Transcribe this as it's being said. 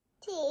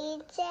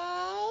DJ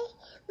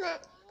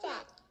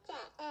Maca.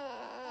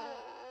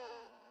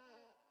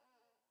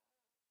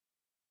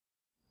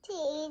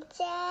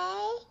 DJ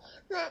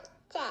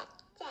Maca.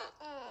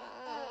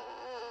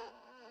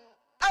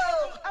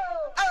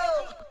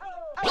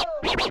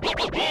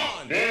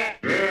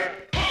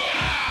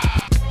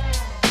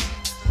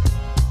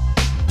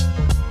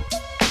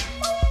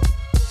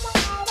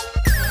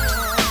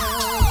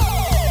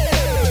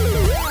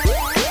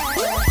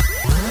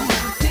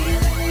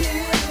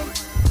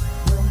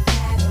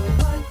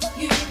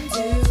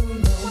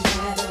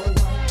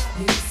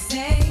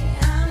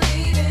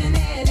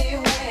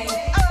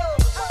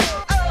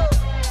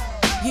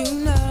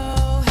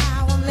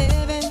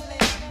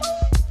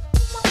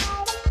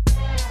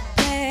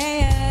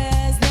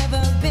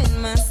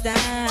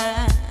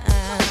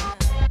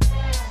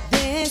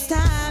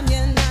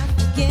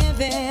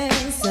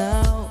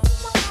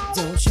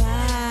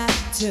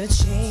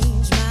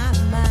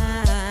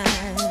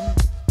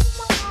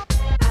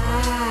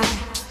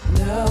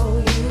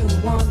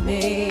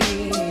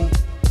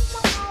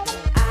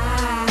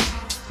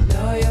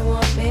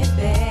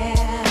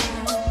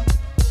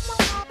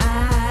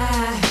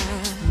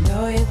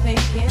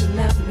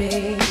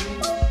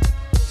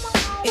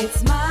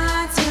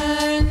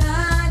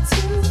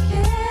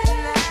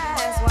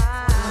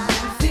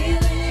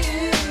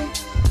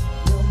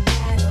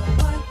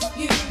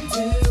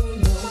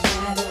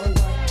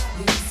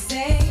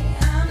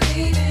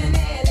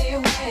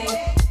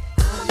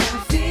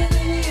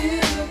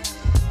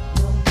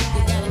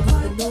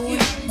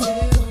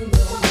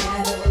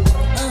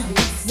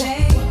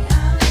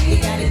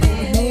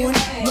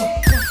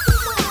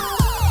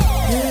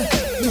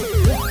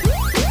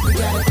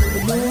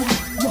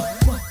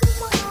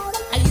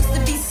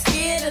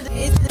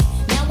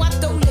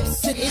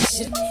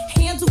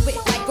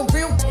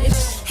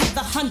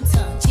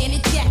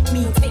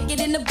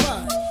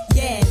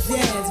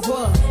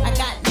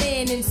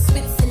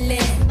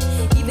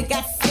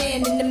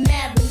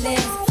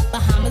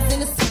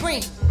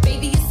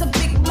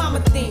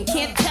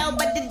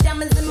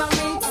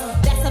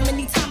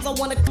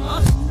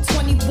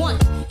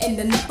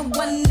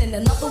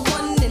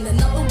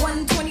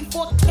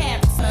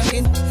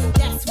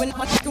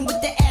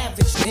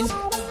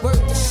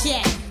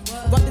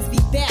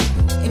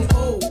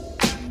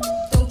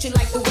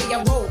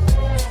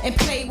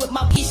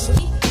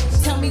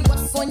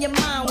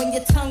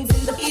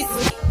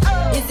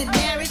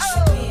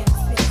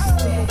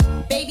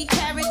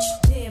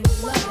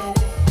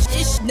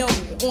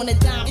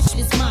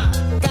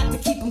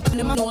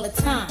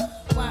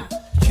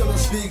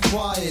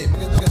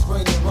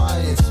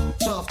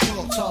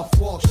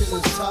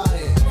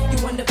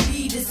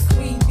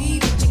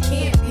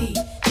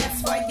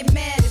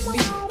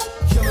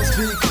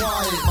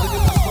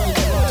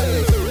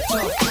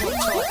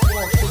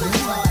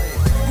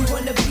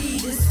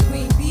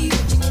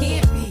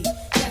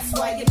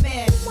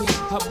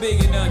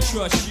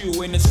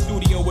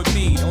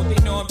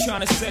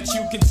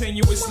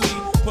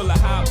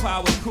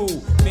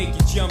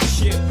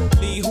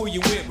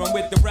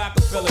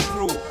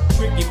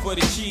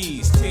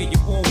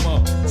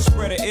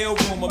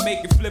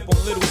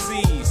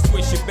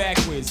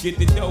 Get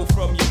the dough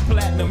from your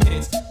platinum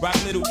hits. Rock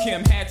Little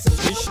Kim hats and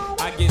fish.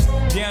 I get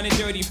down and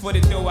dirty for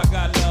the dough. I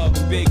got love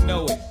and Big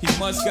know it. He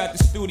must got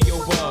the studio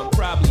bug.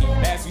 Probably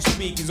as we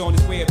speak, he's on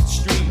his way up the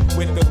street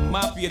with the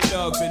mafia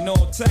thugs and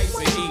all types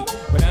of heat.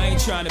 But I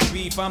ain't trying to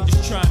beef, I'm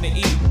just trying to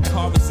eat. And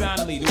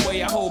horizontally, the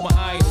way I hold my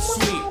eye is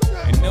sweet.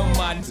 And no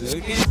minds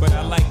again, but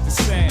I like the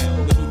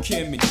sound. Little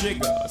Kim and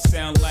Jigga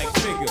sound like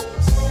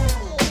figures.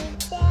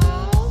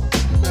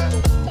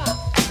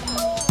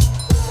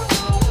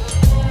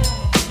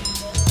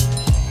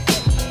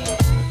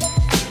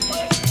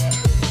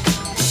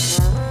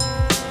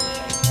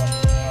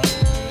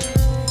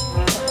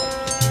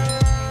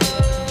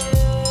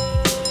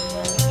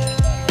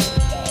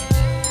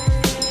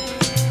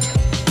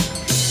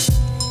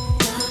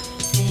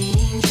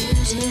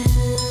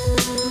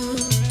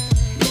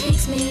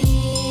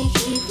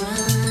 Keep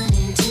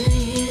running to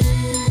you.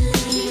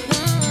 Keep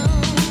on.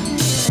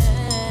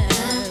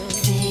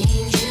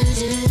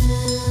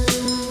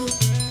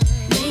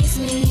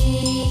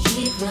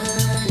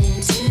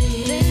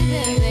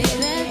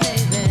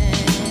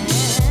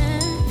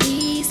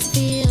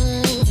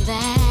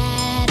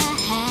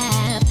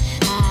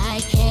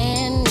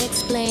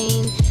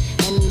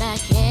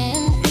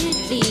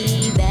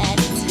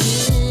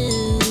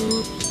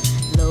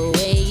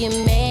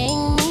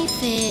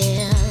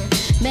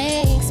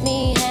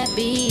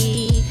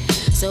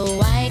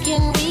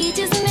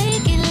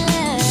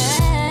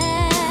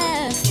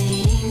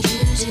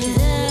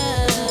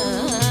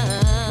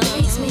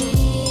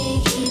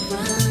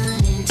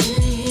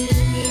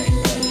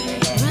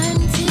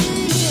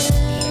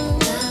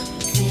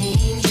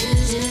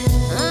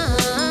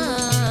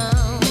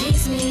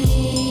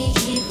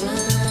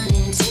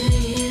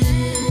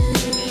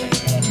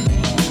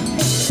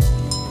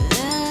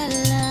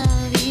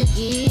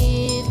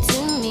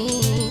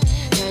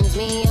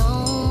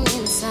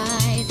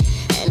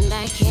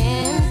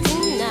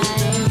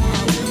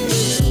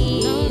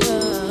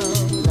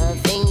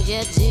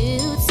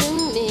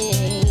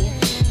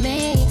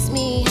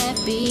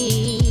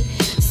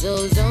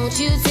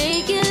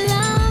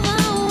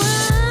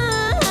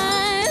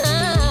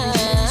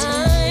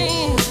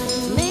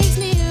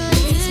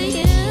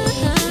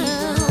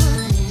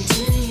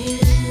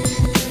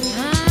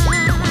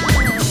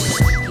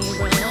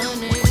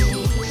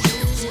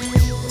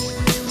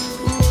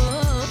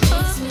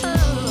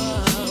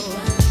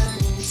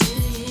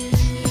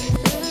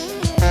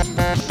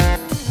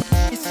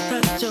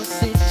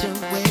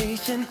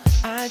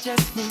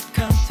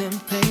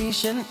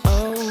 obsession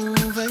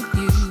over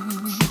you.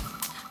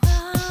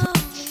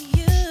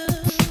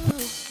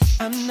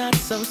 I'm not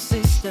so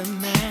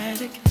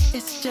systematic.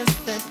 It's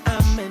just that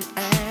I'm an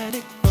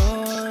addict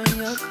for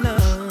your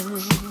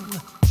love.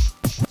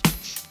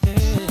 Yeah.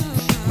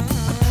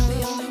 I'm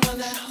the only one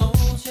that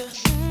holds you.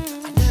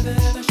 I never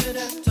ever should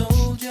have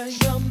told you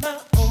you're my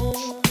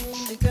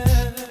only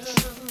girl.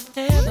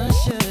 Never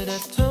should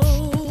have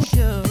told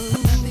you.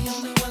 I'm the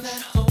only one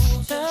that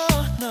holds you.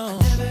 No.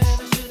 I never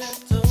ever should have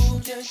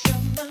told you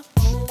you're my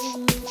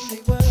only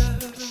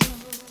world.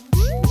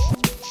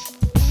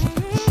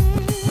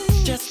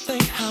 Just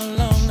think how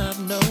long I've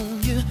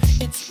known you.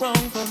 It's wrong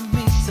for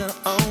me to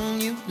own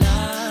you.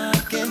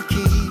 Lock and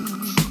key.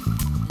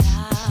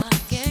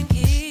 Lock and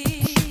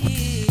key.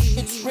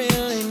 It's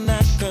really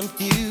not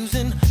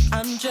confusing.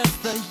 I'm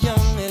just a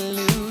young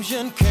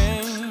illusion.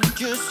 Can't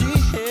you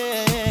see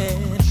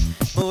it?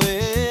 Oh,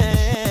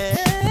 yeah.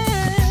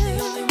 I'm the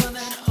only one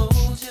that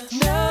holds you.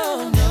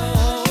 No, no.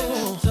 I should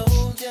have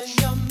told you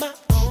you're my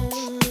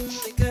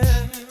only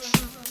girl.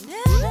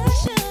 Never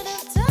should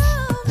have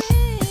told me.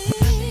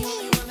 I'm the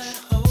only one that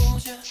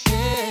holds you.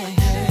 Yeah,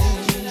 yeah. I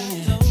should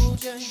have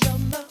told you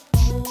you're my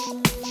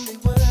only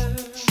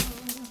world.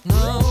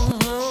 No,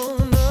 no,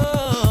 no.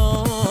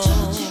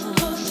 Told you,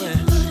 put it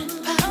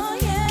power.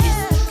 Kiss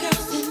the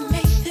girls and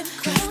make them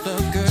cry. Kiss the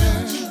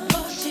girls.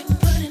 Told you,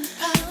 put it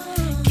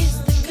power. Kiss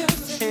the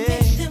girls and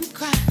make them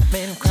cry.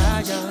 Made them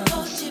cry, y'all.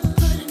 Told you,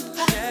 put it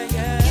power. Yeah,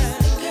 yeah. Kiss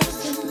the girls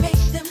and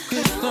make them cry.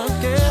 Kiss the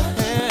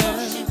girls.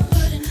 Told you,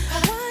 put it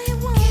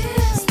power.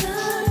 Kiss the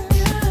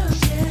girls,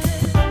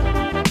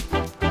 yeah.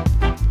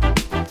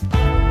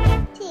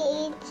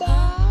 TJ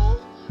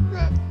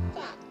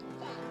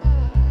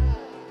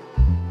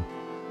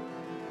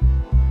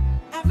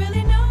I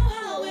really know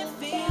how it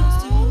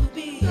feels to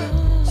be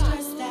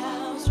stressed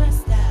out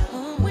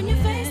when you're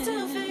face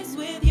to face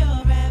with your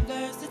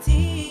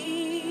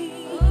adversity.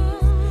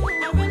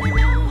 I really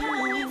know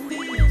how it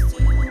feels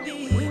to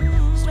be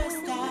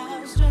stressed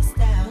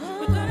out.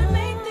 We're gonna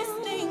make this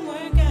thing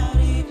work out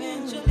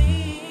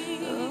eventually.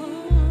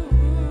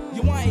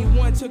 You ain't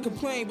one to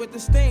complain, but the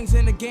stings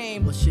in the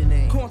game. What's your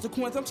name?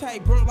 Consequence, I'm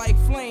tight, burnt like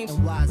flames.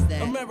 And why's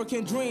that?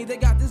 American dream, they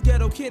got this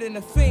ghetto kid in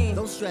the fiend.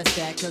 Don't stress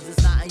that, cause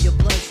it's not in your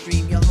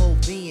bloodstream. Your whole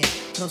being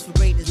comes from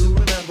greatness, do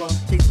remember.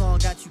 Chase on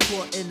got you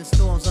caught in the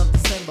storms of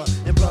December.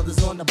 And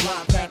brothers on the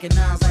block packing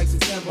nines like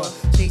September.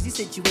 Change the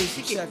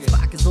situation, keep the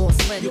pockets all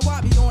slender. Yo,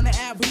 I be on the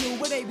avenue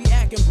where they be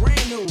acting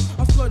brand new.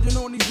 I'm splurging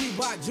on these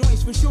Reebok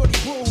joints for shorty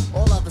boo.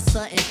 All of a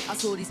sudden, I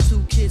saw these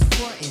two kids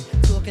frontin',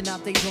 talking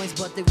out their joints,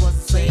 but they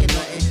wasn't saying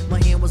nothing.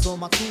 My hand was on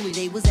my toolie,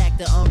 they was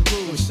acting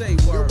unruly. Say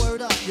Yo, word.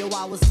 word up, yo,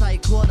 I was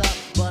tight, caught up,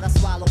 but I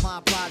swallowed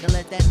my pride to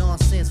let that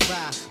nonsense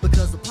fly.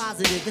 Because the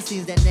positive, it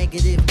seems that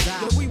negative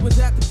die. Yo, we was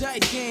at the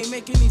dice game,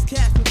 making these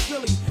cats look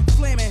silly.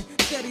 Flamin',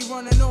 steady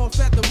running off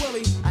at the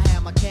willy. I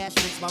had my cash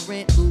fix, my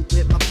rent loop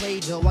with my play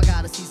dough. I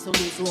gotta see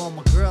salute to all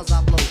my girls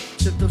I blow.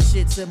 Shook them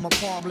shits in my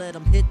palm, let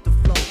them hit the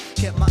flow.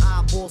 Kept my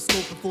eyeballs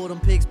scoping for them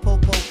pigs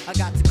popo. I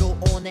got to go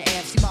on the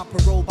app, see my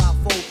parole by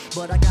 4.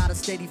 But I gotta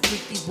steady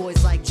freak these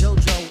boys like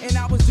JoJo. And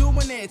I was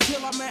doing it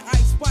till I met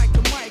Ice Spike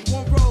the mic.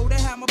 One road, they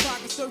had my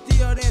pockets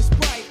dirtier than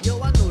Sprite. Yo,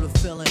 I know the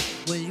feeling.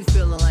 When you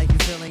feeling like you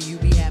feeling, you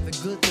be having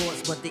good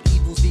thoughts, but the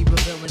evils be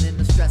revealing, and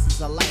the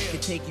stresses of life can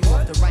take you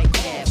off the right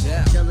path.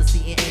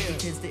 Jealousy and envy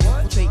tends to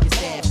infiltrate your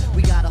staff.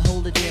 We gotta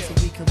hold it there so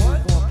we can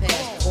move on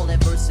past all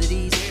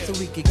adversities, so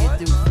we can get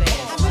through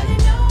fast. I really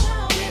know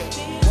how it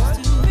feels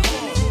to be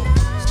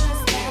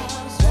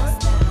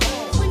stressed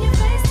out when you're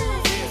face to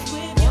face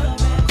with your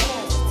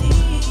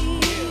adversity.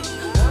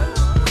 I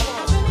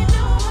really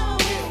know how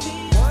it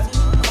feels to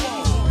be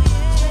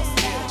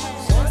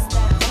stressed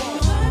out. We're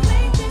gonna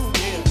make this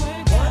thing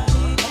work out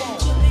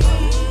eventually.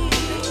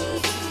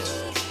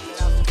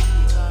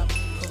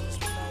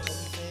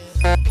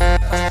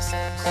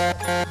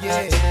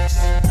 Yeah,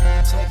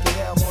 check it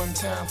out one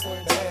time for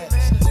the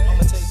ass.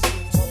 I'ma take you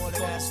to the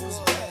castle's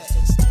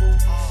ass.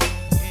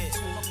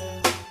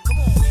 Come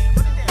on, man,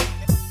 put it down.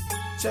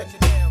 Check it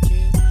down,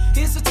 kid.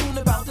 Here's a tune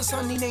about this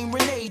honey named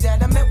Renee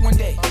that I met one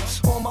day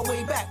on my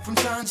way back from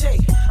John Jay.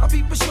 I'm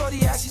peeping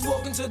shorty as she's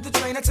walking to the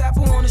train. I tap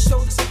her on the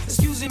shoulders.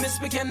 Excuse me, miss,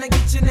 but can I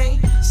get your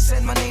name? She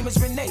said my name is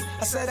Renee.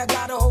 I said I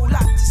got a whole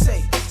lot to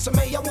say. So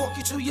may I walk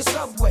you to your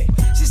subway?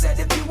 She said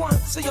if you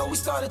want. So yo, we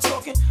started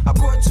talking. I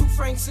brought 2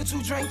 francs and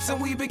 2 drinks and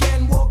we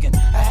began walking.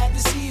 I had to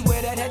see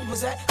where that head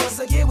was at, cause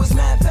like it was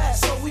mad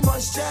fast. So we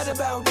must chat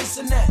about this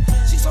and that.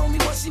 She told me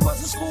what she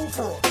was in school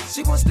for.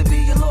 She wants to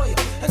be a lawyer.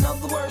 In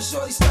other words,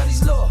 shorty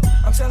studies law.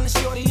 I'm telling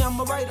shorty I'm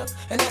a writer.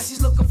 And as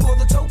she's looking for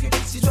the token,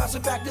 she drops a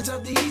package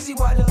of the easy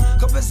water.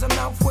 Covers her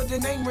mouth with the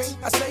name ring.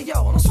 I say, yo,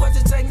 don't sweat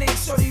the technique,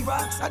 shorty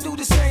rocks. I do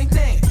the same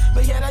thing,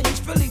 but yet I use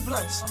Philly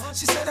blunts.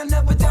 She said I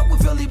never dealt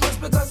with Philly blunts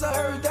because I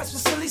heard that's for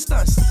silly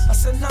stunts. I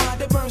said, nah,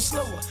 they burn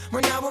slower.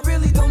 Right now I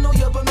really don't know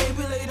you, but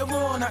maybe later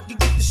on I can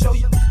get to show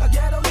you. A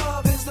ghetto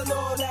love is the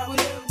law that we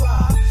live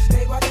by.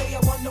 Day by day I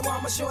wonder why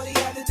my shorty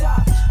had to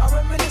die. I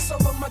reminisce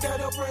over my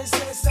ghetto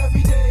princess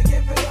every day.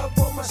 Give it up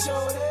for my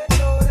shorty.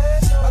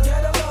 A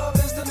ghetto love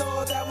is the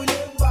law that we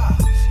live by.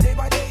 Day by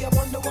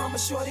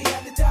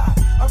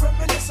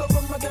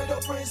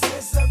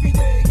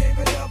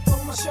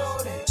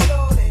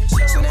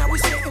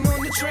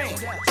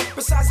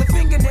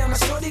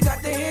shorty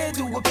got the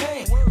hairdo with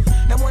pain.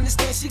 Now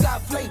understand she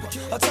got flavor.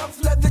 A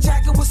tough leather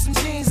jacket with some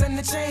jeans and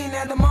the chain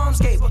that her mom's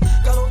gave her.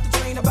 Got off the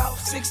train about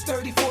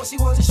 6:34. She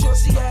wasn't sure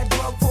she had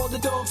grub for the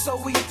dog, so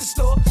we hit the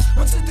store.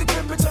 Went to the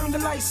crib and turned the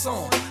lights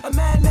on. A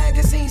Mad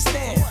magazine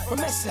stand from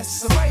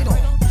Essence, right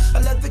on. A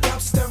leather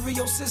couch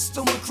stereo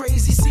system with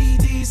crazy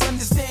CDs.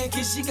 Understand,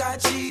 kid, she got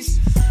cheese.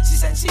 She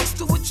said, cheeks,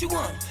 do what you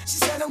want. She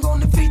said, I'm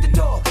gonna feed the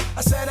dog.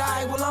 I said,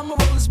 alright, well, I'ma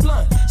roll this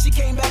blunt. She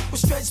came back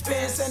with stretch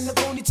pants and a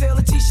ponytail,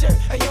 a t-shirt.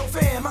 Hey, yo,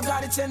 fam, I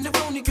got a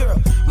tenderoni girl.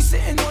 We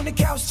sitting on the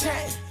couch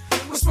chatting.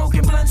 We're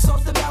smoking blunts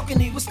off the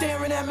balcony. We're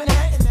staring at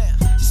Manhattan.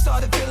 She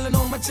started feeling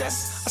on my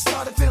chest. I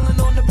started feeling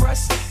on the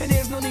breast. And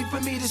there's no need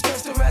for me to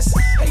stress the rest.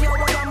 Hey, yo,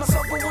 I got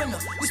myself a winner.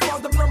 We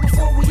sparked the blunt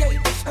before we ate.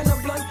 And the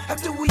blunt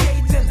after we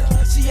ate dinner.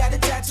 She had a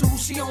tattoo,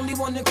 she only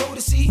wanted to go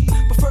to see.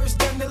 But first,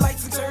 turn the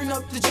lights and turn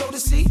up the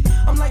Jodeci.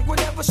 I'm like,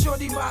 whatever,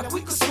 shorty ride,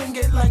 we could swing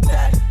it like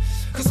that.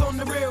 Cause on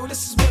the real,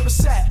 this is where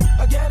it's at.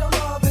 A ghetto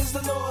love is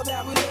the law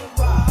that we live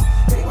by.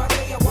 Day by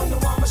day, I wonder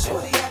why my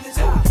shorty had this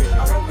high.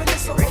 I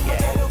reminisce over my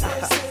ghetto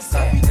princess.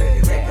 Every day,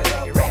 pick it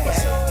up, on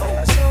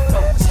my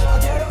shoulder. A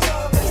ghetto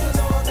love is the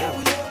law that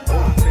we live by.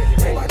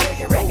 Day by day,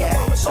 I wonder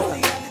why my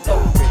shorty had this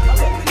high. I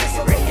reminisce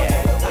over my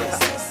ghetto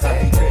princess.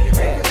 Every day,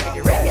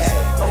 pick it up,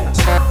 on my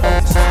shoulder.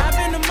 5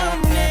 in the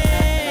morning,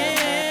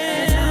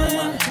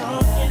 I'm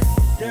talking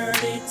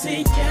dirty to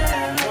you.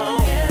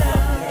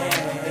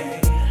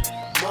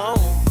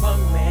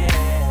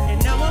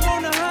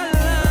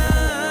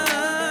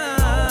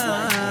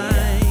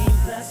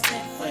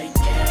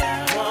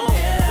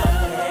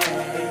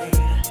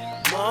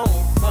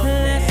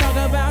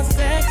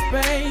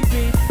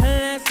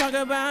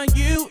 About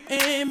you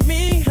and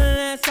me,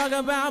 let's talk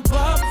about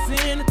bubbles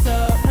in the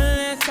tub,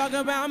 let's talk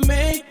about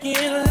making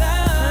love,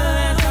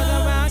 let's talk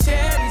about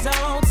cherries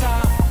on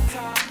top,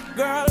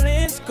 girl,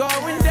 it's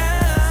going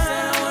down.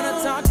 Said I wanna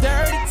talk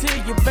dirty to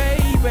you,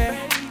 baby,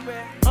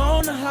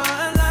 on the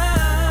hotline.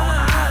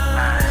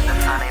 The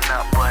sun ain't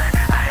up, but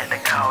I had to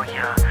call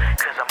ya,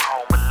 cause I'm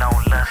home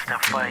alone,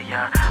 lusting for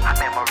ya. I'm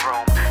in my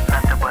room,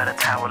 nothing but a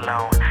towel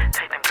on.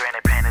 Take them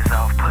granny panties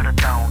off, put a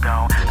thong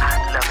on.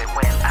 I love it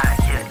when I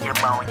hear you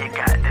moan. You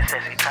got this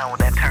sexy tone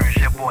that turns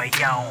your boy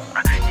on.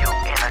 You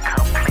in a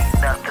complete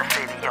nothing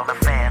city on the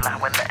fan line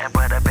with nothing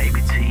but a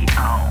baby T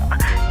on.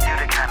 You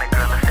the kind of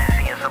girl that's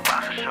sexy in some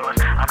boxer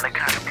shorts. I'm the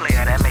kind of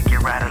player that make you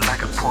ride it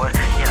like a port.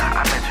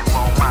 Yeah, I met you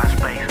on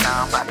MySpace.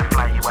 Now I'm about to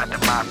fly you out to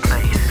my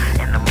place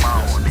in the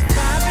morning.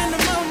 5 in the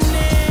morning,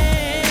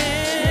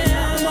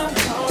 I'm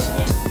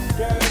talking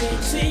dirty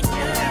to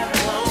you.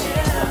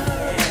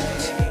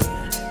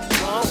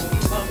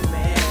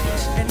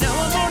 And now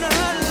I'm on the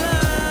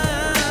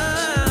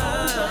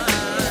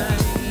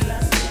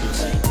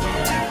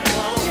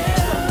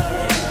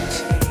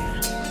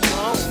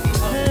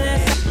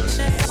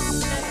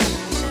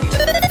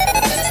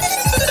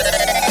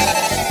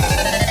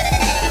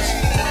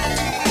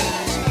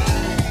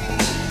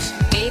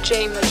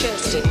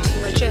Majestic.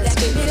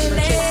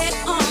 Lay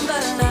on the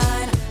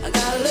line. I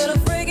got a little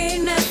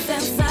freakiness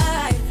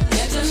inside.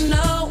 Can't you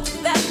know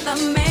that the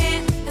man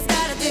has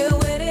gotta deal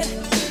with it?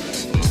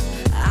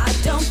 I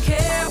don't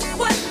care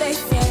what they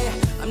say.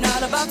 I'm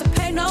not about to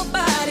pay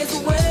nobody's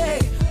way.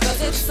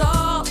 Cause it's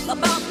all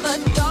about the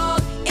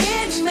dog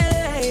in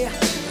me.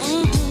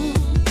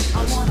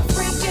 I want a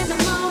freak in the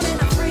morning,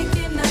 a freak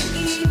in the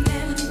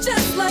evening.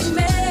 Just like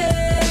me.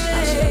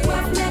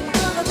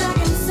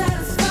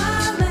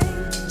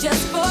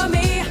 Just for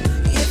me,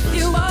 if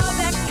you are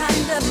that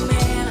kind of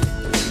man,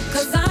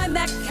 cause I'm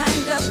that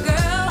kind of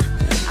girl.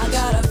 I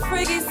got a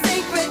freaky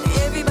secret,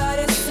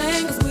 everybody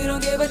sing, cause we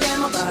don't give a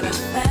damn about a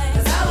thing.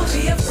 Cause I will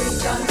be a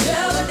freak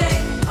until the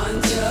day,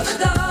 until the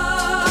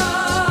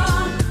dawn.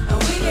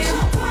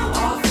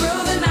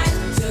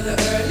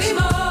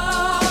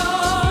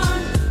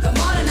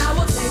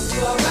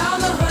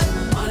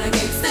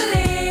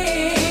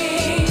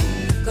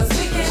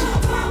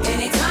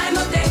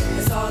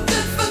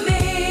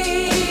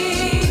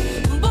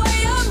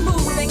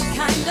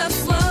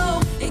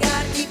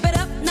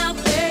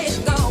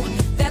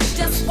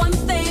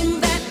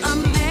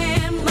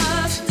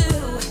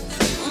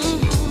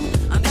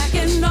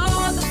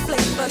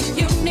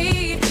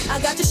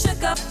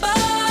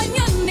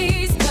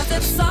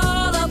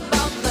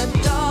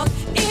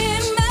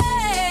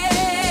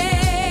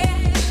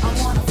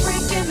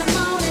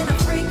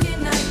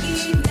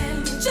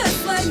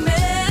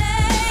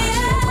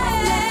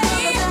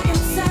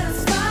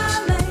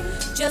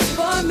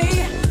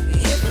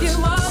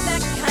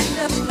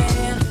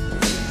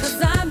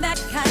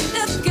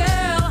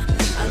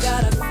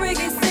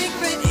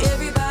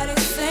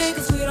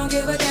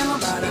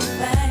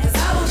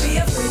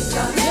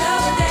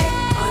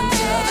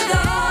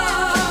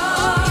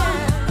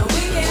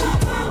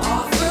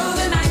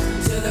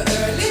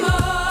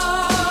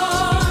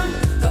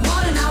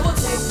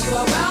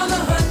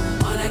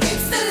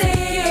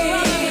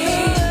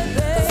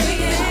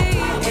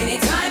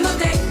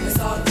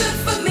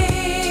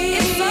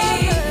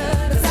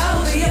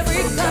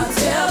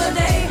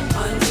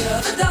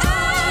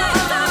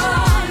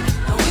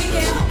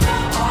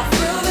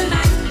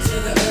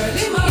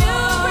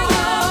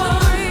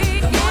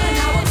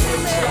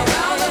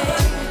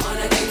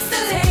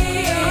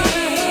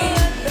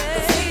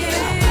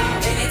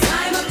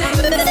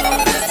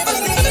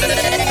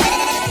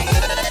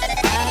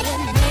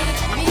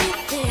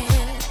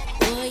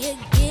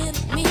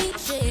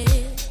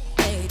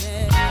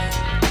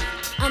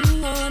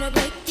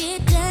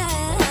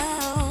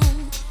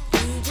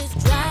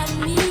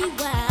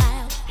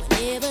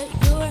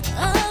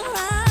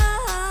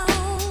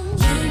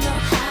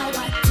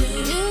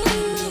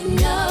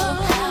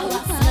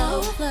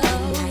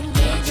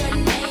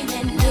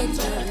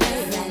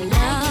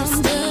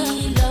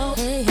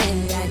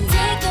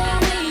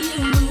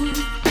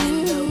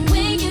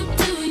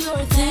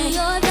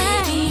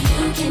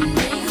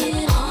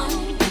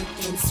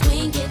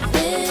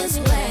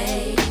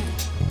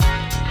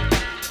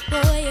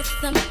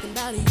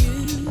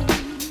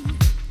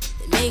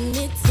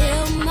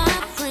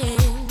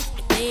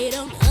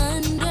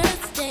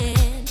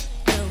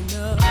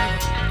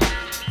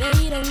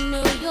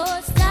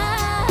 your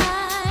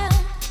style,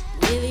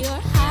 with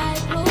your high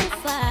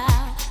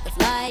profile, the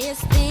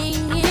flyest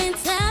thing in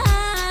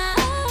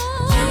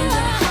town. You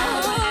know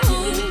how I do,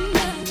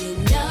 you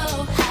know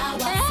how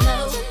I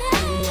flow.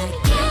 And I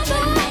get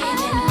your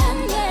name and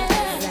number,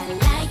 'cause I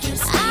like your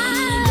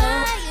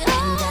style,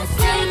 and I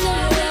take the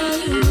way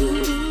you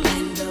move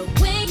and the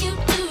way you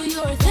do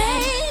your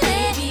thing.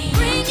 Baby,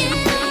 bring it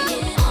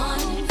on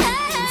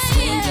and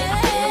swing it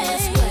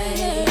this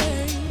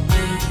way.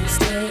 You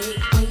stay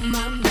on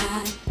my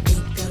mind,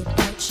 think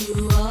about you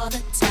all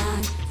the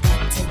time.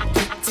 Got to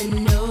get to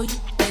know you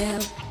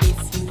well. If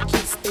you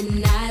kiss, then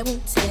I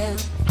won't tell.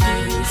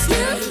 You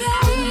stay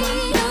on my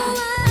mind,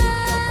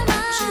 think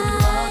about you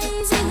all the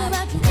time. Got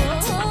to get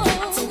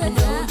to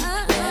know you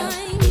well.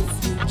 If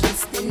you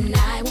kiss, then I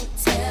won't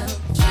tell.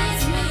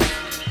 Kiss me,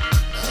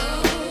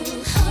 oh,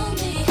 hold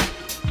me.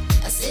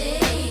 I say,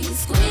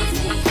 squeeze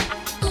me,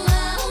 oh,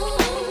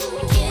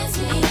 kiss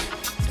me,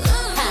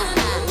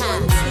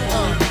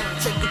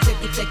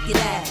 Check it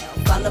out.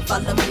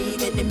 Follow me,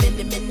 many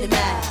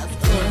miles.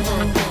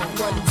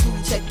 1, 2,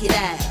 check it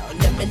out.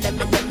 Let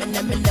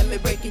me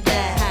break it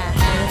down.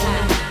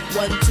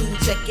 1, 2,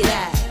 check it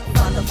out.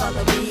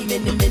 Follow me,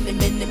 many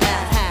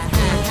miles.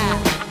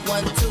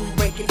 1, 2,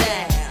 break it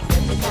down.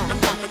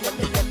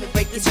 Let me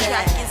break it This down.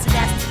 track is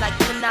nasty like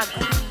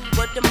Monaco.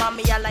 Word to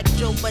mommy, I like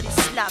Joe, but it's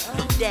slop.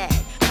 You dad.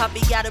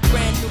 Poppy got a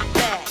brand new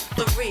bag.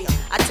 For real,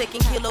 I take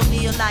and kill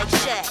O'Neal like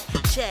Shaq.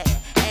 Chad.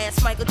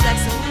 Ask Michael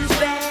Jackson who's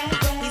bad.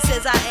 He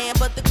says I am,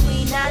 but the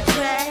queen not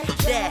drag.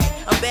 Dad,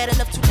 I'm bad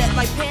enough to let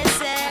my pants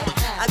sag.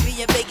 I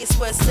be in Vegas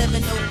where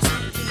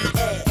 702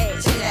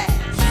 P.A. Chill out.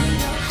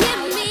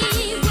 give me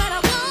what I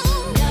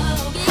want,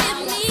 give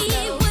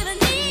me what I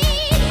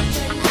need.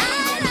 I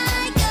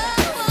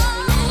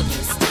like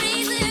you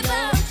scream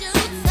about your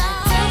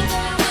song.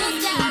 What's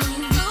that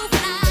you so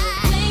fly?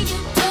 When you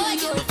do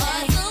you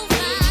are so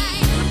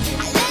fine.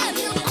 I love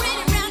your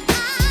pretty round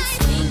eyes.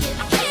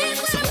 Here's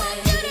what I want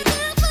you to do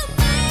for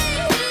me.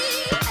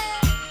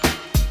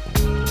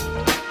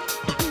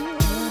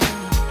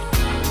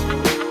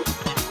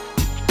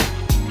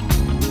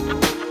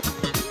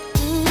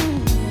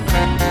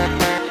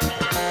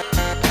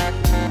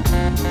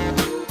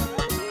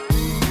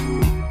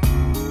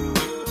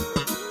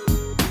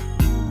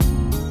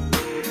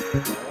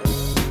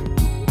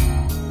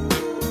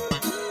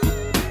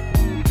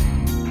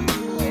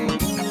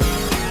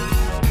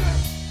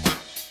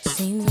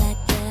 Seems like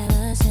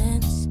ever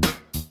since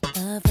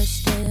the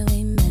first day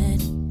we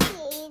met,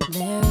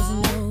 there is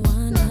no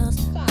one else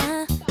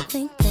I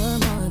think of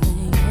more than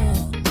you.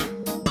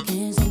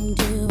 Can't seem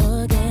to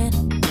forget,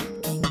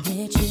 can't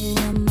get you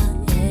on my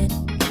head.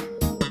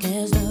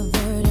 Guess the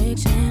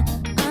verdict's in,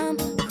 I'm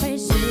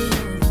crazy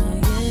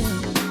over you.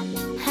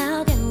 How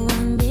can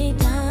one be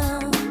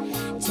down?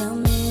 Tell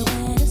me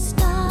where to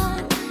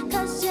start.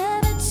 'Cause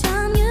every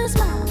time you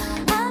smile,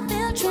 I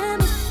feel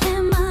tremors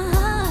in my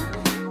heart.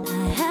 I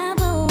have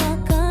a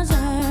one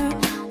concern.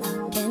 How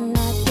can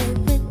I get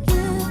with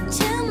you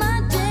till my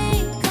day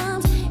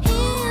comes?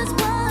 Here's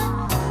what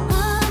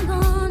I'm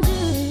gonna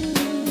do.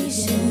 Be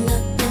sitting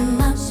up in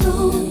my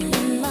room,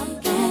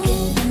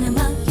 thinking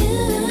about you.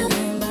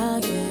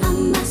 I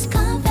must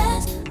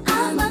confess,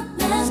 I'm a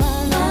mess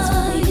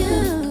for you.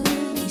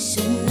 Be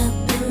sitting up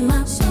in my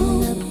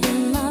room,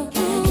 thinking about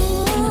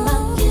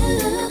you.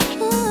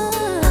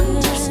 I'm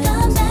just a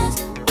mess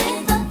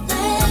with a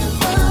thing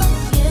for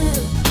you.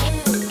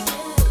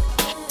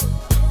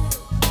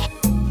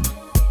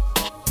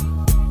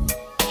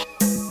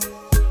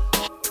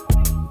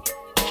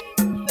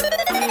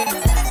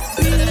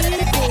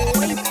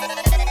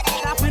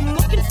 I've been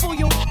looking for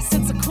you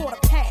since a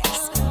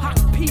 1:15. Hot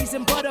peas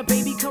and butter,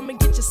 baby, come and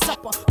get your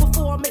supper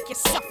before I make you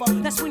suffer.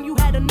 That's when you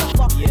had enough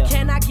of.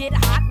 Can I get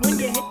hot when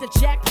you hit the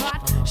jackpot?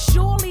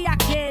 Surely I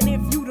can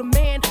if you the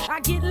man. I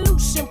get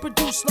loose and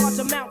produce large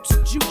amounts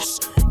of juice.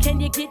 Can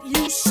you get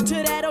used to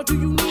that, or do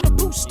you need a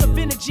boost of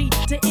energy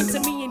to enter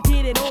me and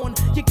get it on?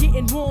 You're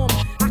getting warm,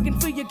 I can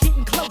feel you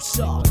getting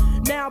closer.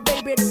 Now,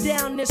 baby,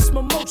 down this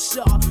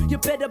mimosa. You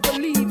better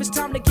believe it's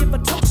time to give a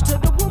toast to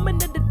the woman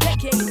of the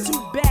decade.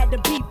 Too bad to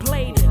be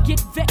played. Get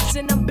vexed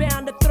and I'm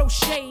bound to throw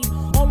shade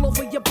all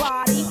over your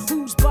body.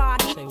 Whose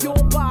body?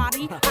 Your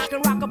body. I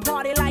can rock a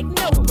party like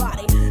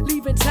nobody.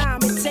 Leaving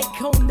time and take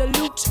home the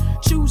loot.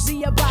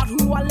 Choosy about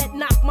who I let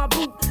knock my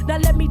boot. Now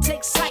let me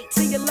take sight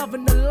till you're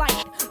loving the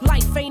light.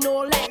 Life ain't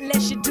all that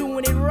unless you're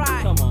doing it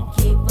right. Come on.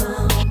 Keep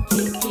on,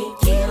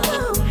 keep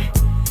on.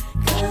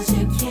 'Cause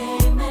you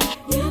came and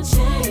you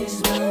changed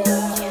my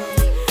world.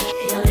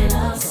 Your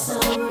love's so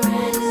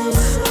brand new.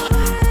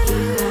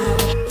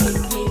 Keep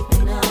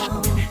keeping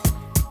on.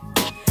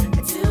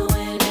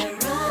 Doing it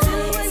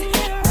right,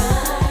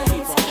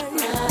 right,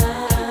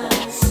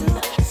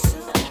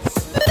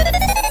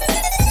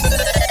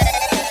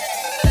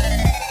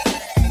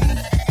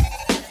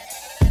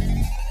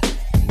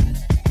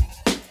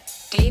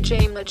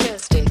 DJ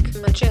Majestic.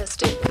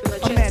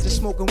 Majestic.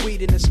 Smoking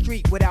weed in the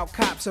street without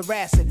cops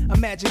harassing.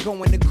 Imagine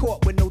going to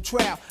court with no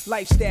trial.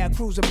 Lifestyle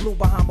cruising blue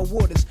Bahama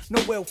waters.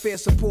 No welfare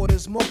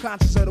supporters. More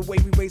conscious of the way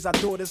we raise our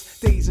daughters.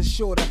 Days are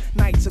shorter,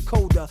 nights are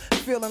colder.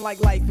 Feeling like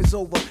life is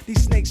over.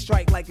 These snakes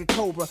strike like a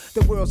cobra.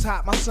 The world's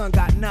hot, my son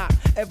got knocked.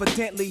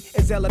 Evidently,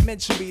 it's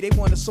elementary. They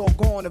want us all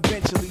gone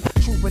eventually.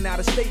 Trooping out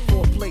of state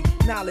for a plate.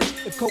 Knowledge,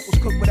 if coke was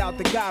cooked without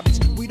the garbage,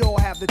 we'd all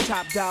have the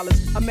top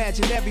dollars.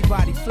 Imagine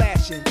everybody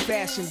flashing.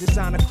 Fashion,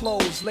 designer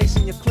clothes.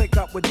 Lacing your click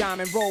up with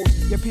diamond rolls.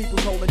 Your people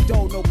rolling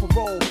dough, no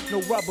parole,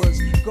 no rubbers.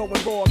 Going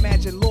raw,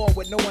 imagine law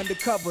with no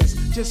undercovers.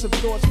 Just some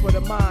thoughts for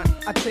the mind.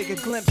 I take a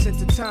glimpse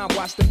into time,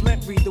 watch the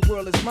blimp read, the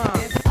world is mine.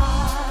 If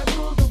I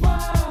rule the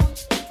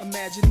world,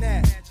 imagine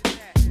that.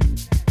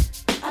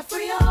 I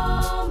free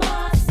all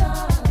my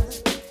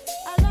sons.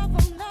 I love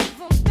them,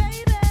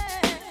 baby.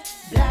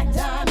 Black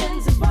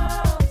diamonds and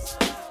pearls.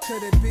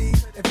 Could it be,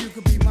 if you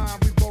could be mine,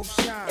 we both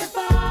shine. If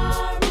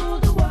I rule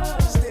the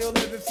world, still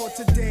living for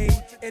today.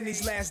 In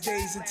these last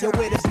days until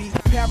where to be.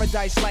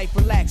 Paradise life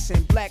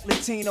relaxing. Black,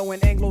 Latino,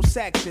 and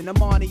Anglo-Saxon.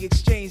 Amani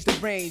exchange the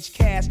range.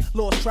 Cash,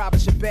 lost tribe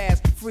of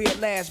Shabazz. Free at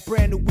last.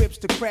 Brand new whips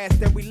to crash.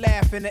 Then we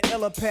laugh in the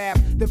illa path.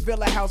 The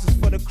villa houses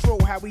for the crew.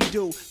 How we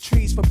do.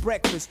 Trees for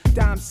breakfast.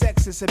 Dime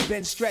sexes and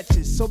bench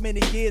stretches. So many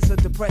years of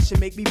depression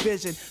make me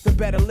vision the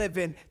better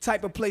living.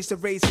 Type of place to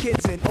raise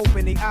kids in.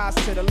 Opening eyes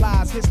to the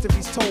lies.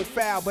 History's told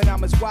foul. But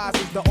I'm as wise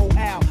as the old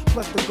owl.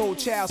 Plus the gold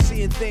child.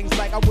 Seeing things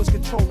like I was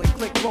controlling.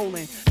 Click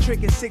rolling.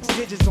 Tricking 6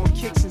 digits on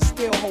kicks and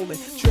still holding.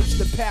 Trips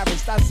to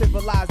Paris, I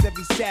civilized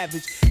every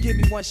savage. Give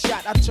me one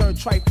shot, I turn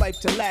tripe life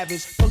to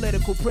lavish.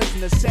 Political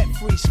prisoner, set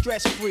free,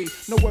 stress free.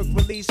 No work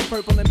release,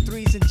 purple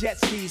M3s and jet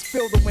skis.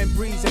 Feel the wind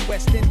breeze in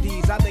West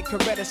Indies. I lick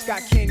Coretta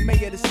Scott King,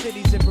 mayor of the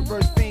cities, and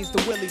reverse things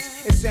to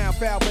Willies. It sound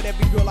foul, but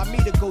every girl I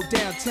meet to go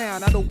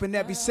downtown. I'd open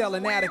every cell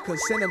in Attica,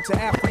 send them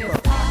to Africa.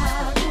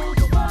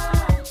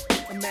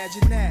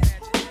 Imagine that.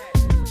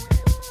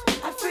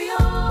 I free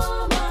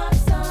all my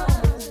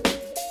sons.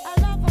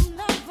 I love them,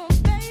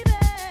 baby.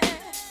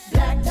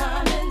 Black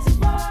diamonds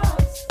and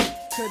pearls.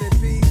 Could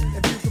it be,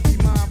 if you could be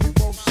mine, we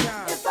both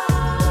shine. If I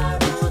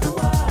rule the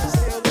world,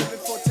 still living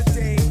for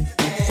today.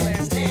 In these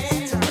last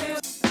days of time.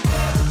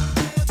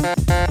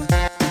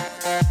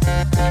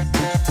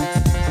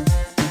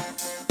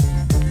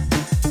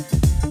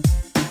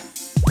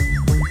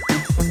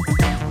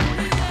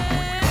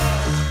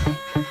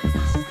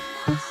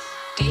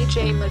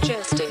 DJ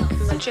Majestic.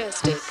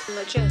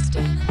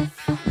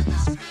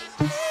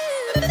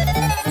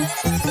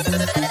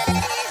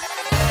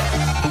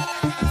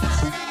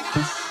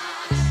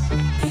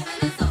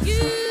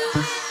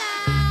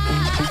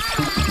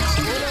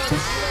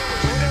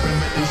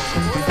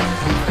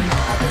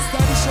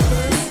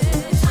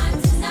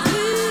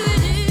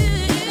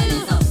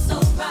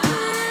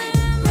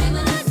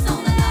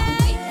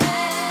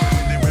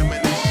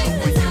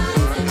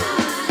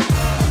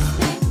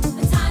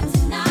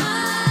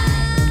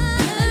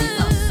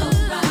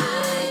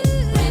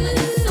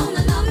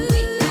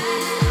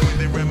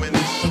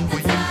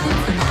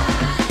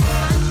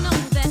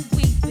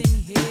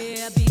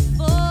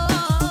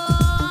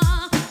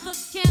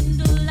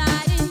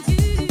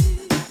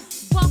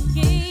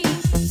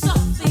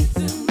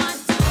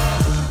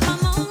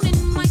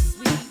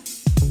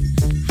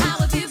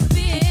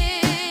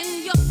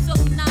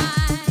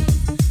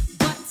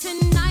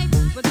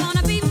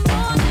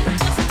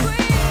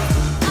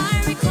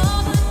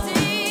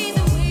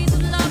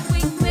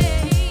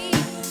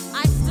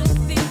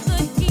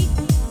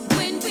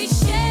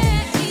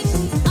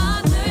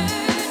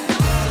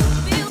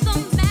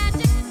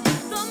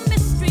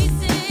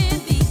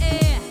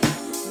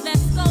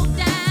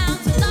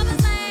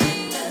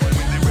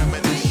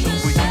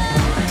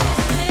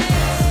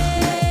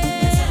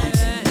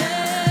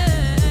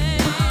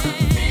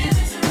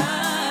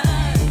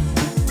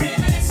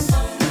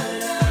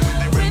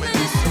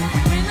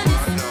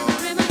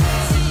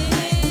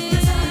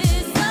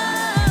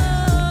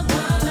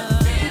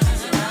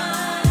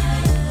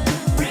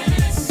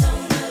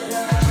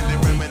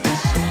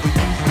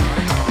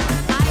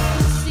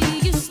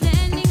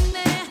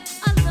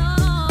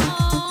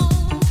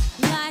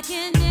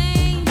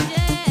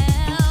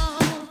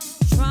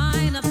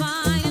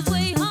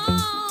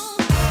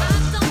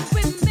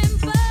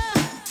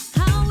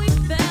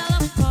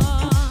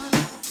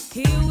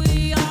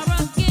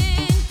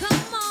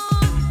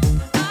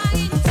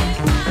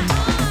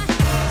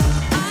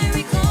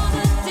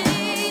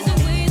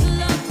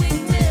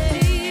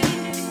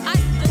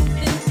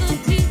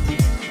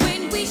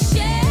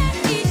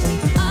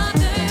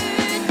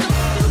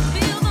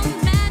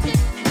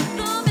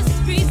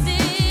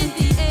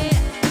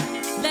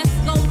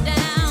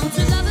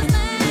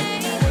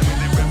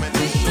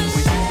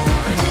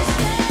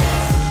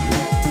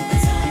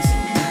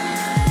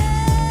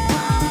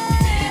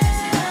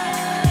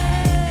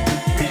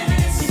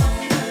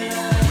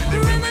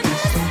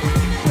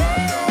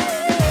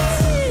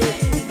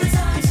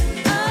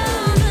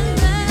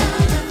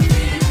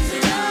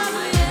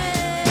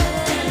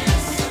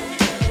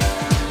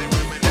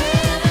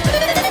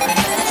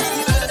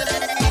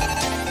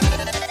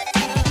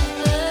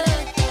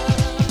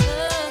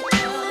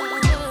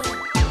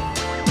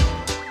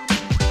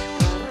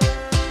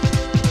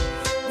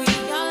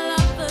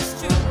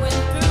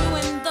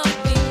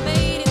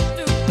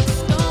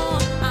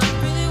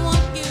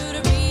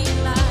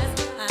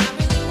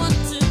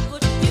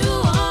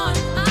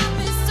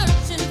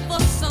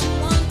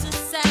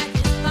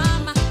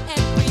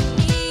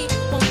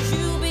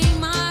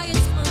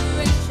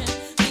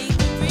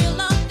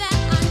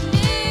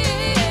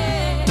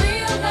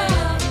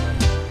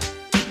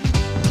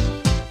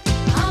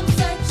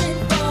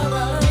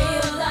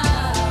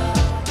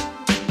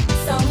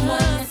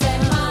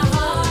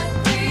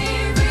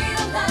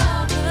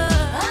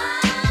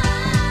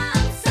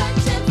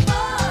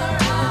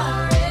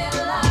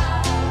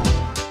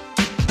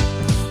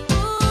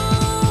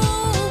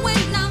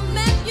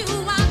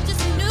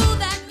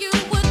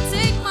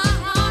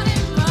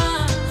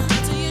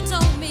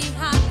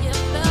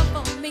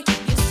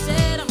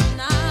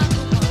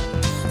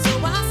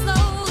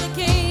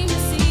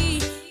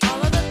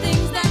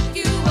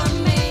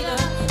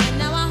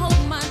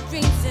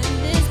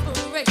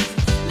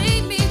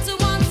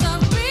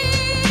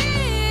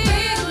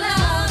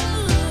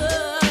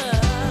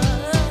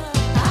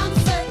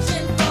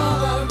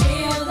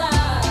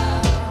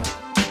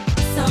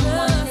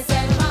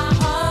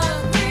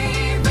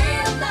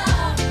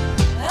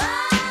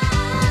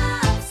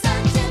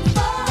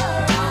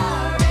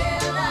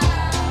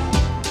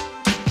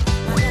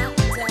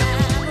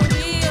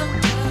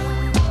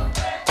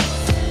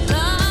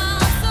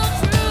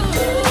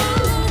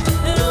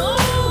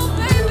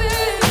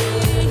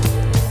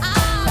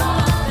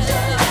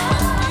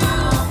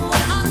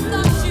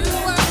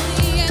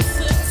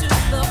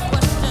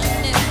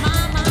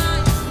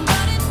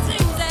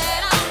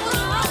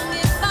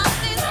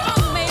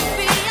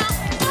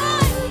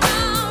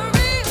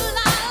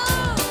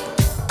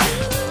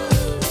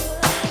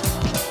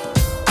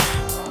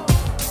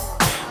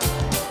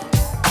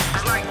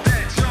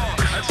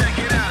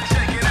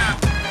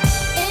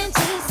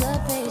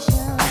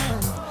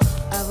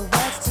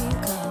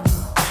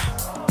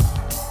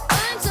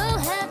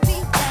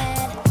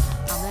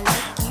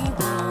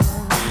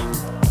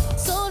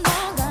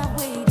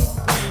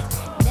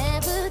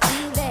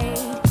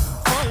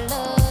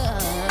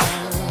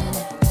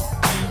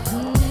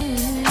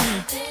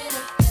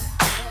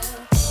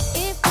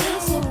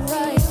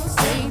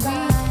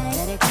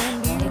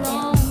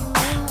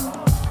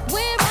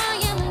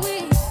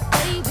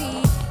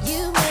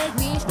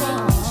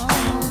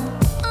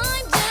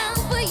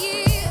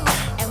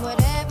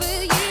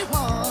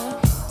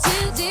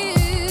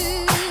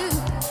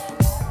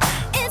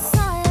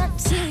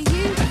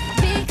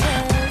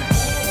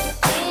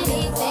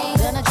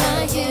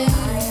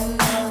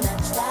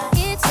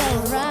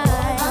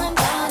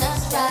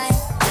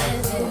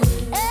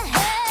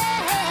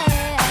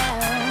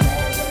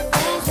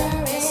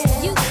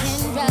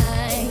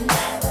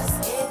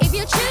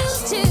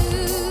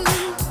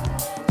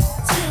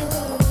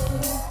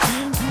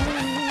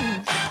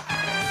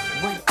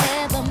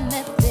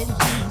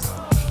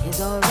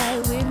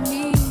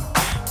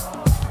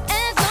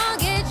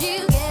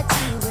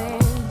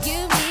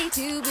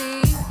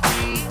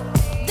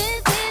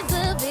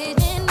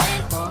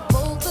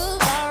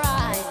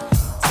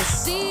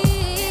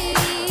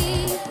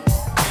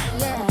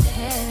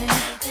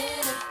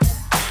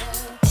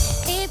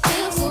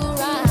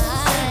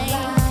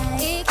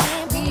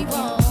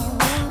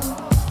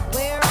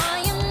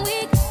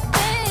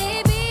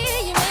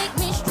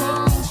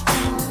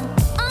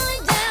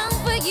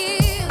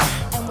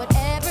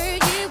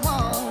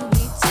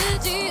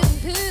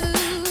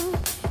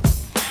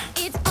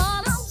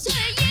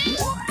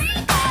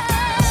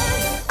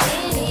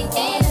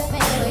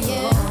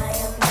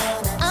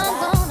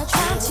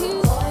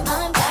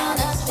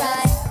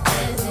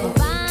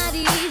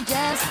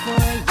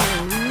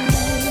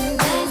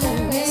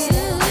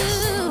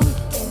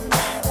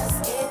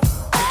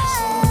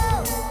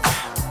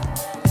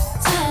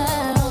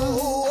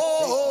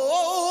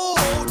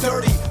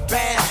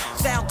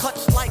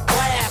 cuts like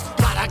glass.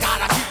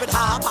 Gotta keep it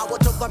high, power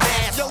to the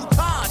mass. Yo,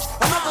 Taj,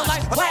 another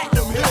like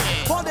platinum hit.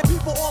 For the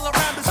people all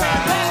around us,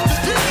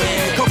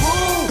 saying,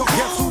 Kaboom!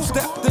 Guess who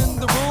stepped in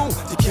the room?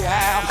 The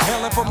cow,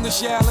 hailing from the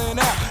Shaolin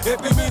out.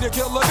 If you meet a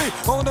killer bee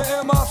on the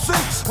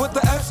MIC with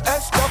the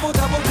SS double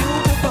to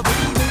the B.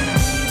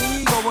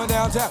 Going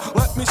downtown,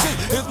 let me see,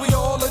 is we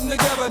all in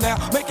together now?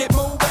 Make it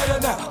move better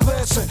now.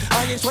 Listen,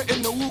 I ain't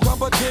sweating no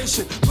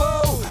competition.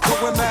 Blow,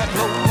 going mad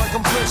low like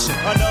I'm fishing.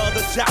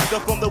 Another chapter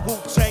from the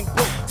Wu-Tang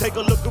book. Take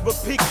a look at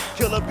repeat.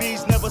 Killer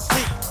bees never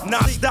sleep.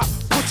 Non-stop,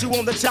 put you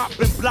on the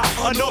chopping block.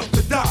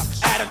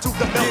 Unorthodox, attitude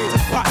the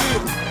melting pot.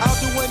 I'll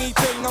do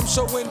anything, I'm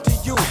so into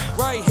you.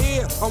 Right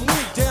here, I'm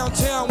weak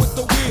downtown with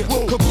the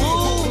wheel.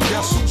 Kaboom!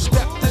 Guess who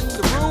stepped in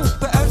the room?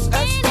 The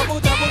SS double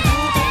to the B.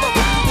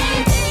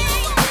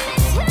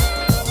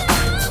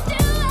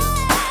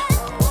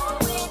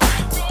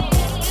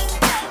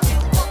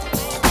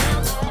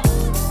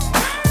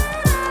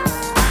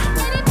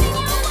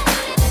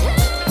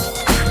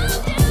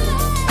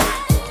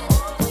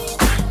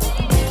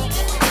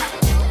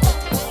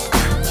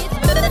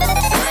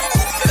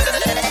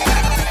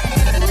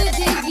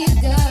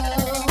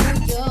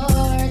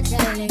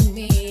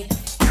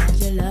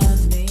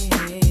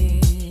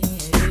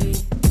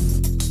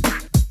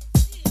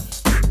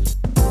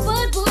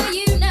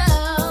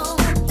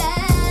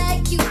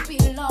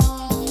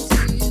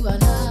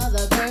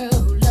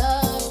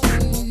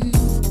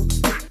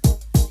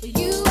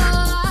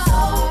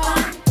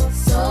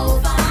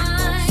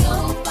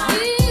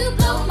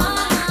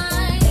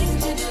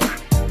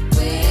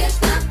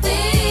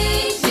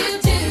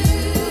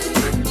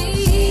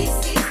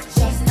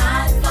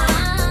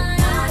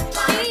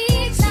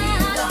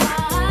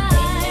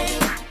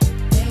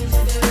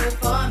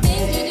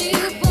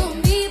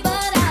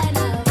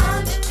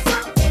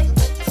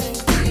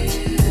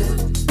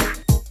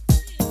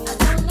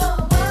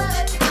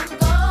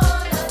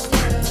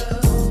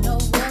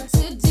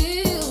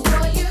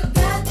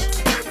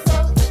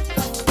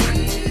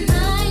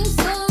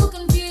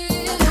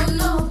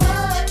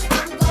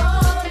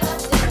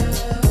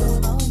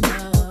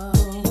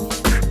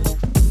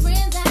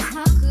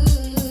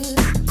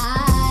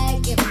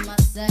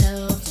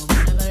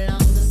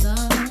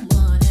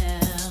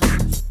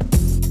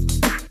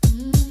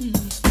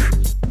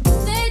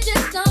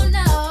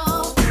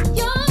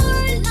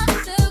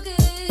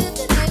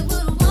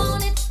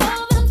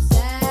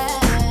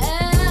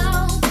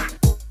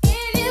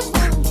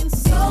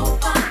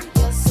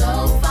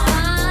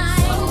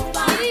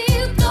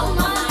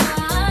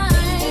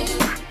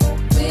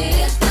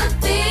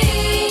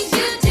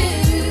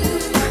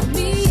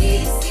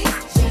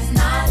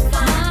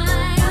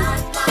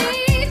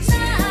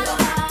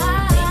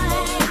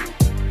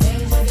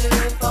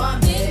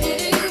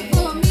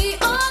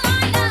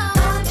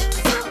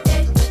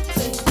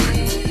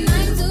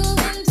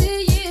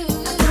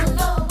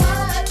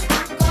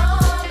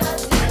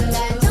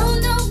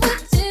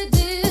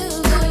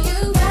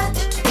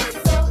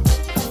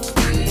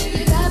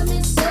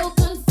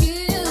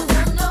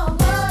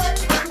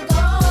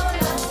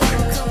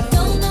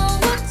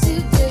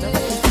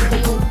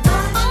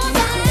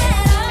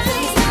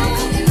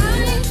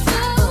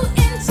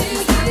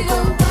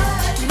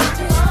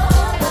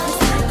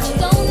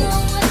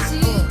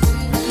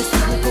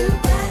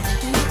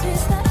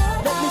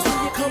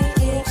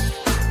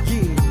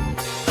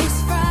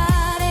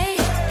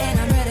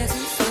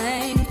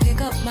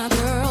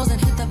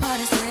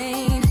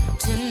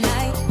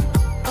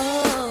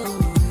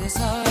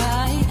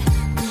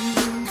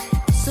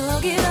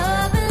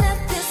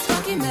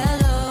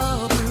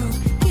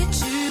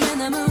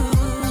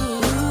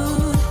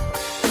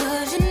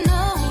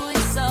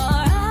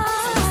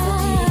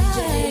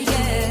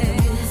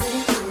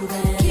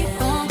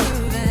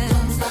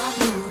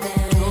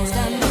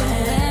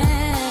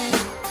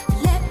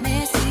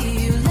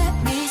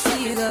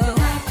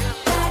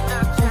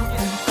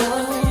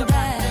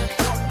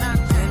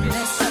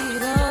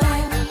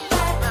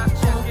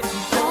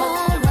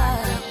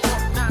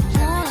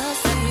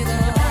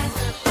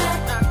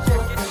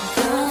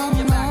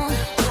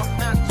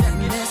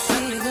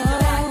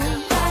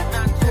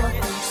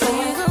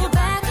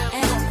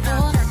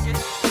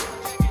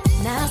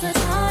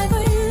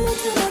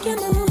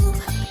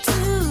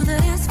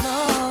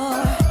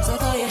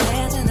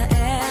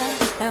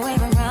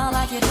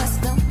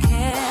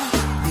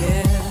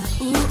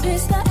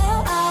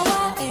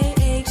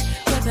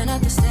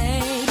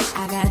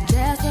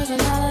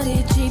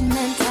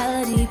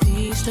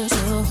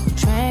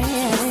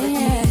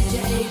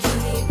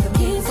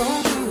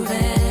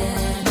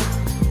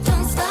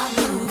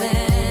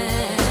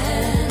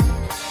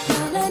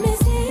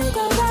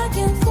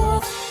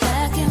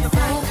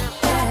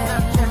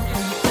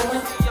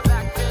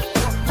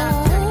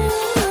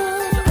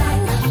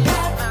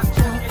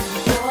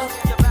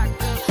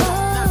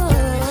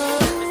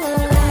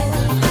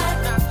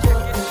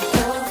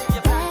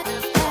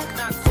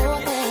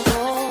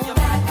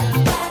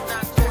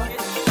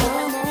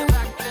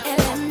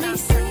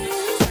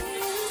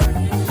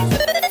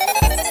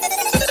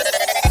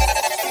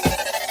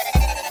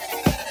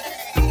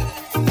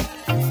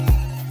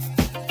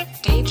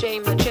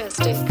 DJ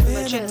Majestic,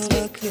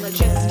 Majestic,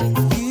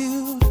 Majestic.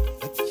 You,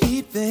 I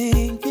keep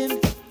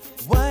thinking,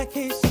 why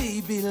can't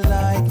she be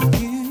like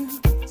you?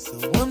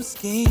 So I'm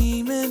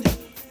scheming,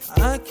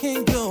 I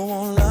can't go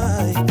on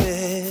like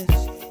this.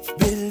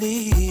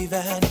 Believing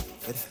that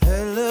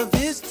her love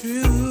is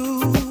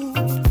true.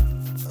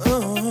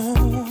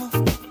 Oh,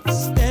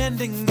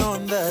 standing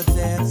on the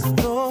dance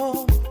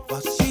floor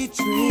while she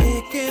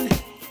tricking.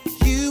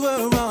 You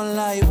are all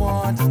I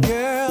want,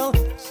 girl.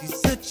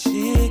 She's a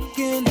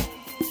chicken.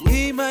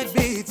 We might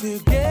be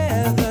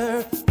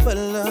together, but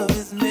love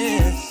is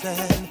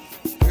missing.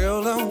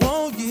 Girl, I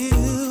want you.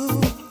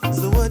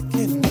 So what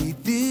can we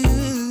do?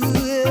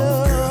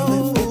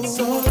 Girl, if it's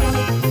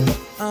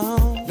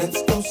alright,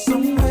 let's go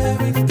somewhere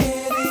and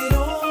get it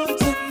on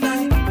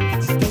tonight.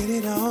 Let's get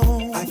it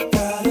on. I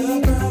got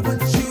a girl,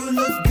 but you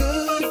look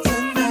good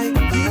tonight.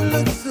 You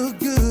look so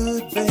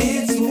good, baby.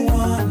 It's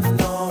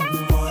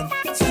one-on-one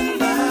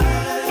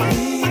tonight.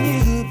 Me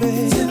and you,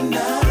 baby.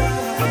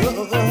 Tonight.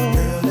 Oh,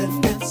 girl,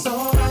 if it's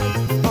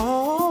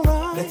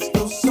alright, let's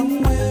go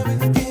somewhere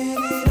and get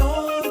it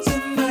on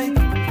tonight.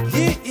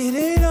 Get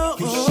it on.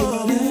 You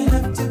shouldn't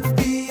have to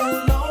be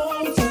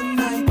alone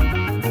tonight.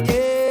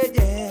 Yeah,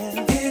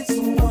 yeah. It's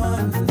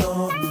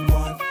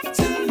one-on-one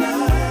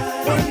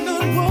tonight.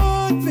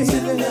 One-on-one, baby.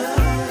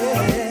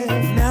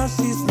 Yeah. Now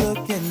she's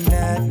looking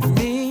at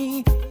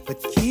me, but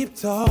keep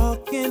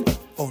talking.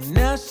 Oh,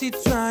 now she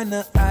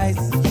tryna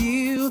ice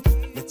you.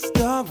 Let's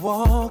start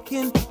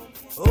walking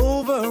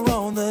over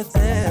on the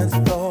dance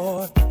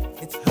floor.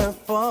 It's her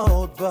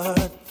fault,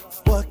 but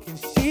what can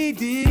she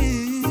do?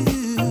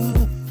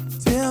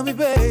 Tell me,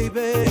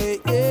 baby,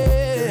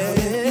 yeah. Girl,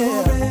 if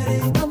you're ready,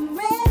 I'm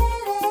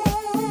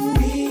ready.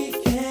 We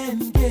can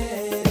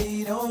get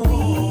it on.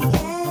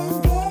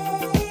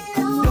 I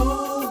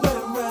know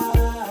where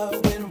I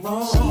went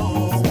wrong.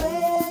 She's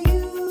where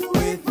you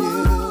with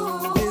you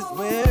is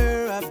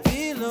where I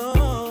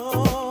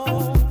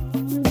belong.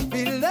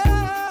 Below,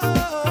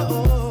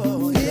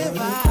 if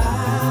I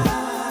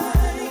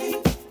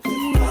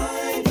could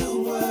find the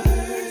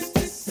words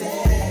to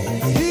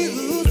say,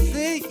 you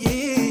say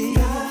it.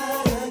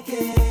 Gotta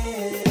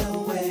get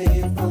away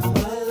from a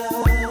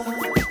love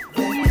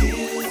that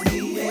kills me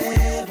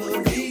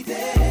every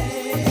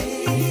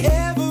day.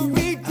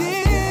 Every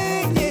day,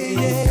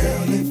 yeah, yeah.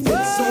 Girl, if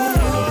it's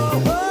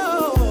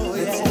alright,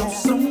 let's go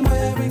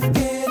somewhere and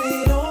get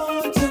it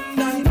on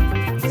tonight.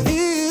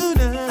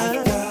 I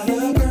got a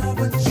girl,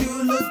 but you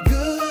look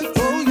good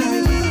tonight.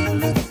 You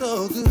look so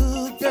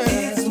good, girl.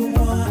 It's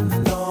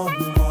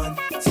one-on-one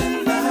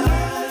tonight.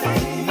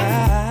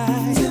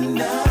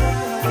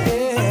 Tonight,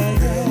 yeah.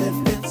 Girl, if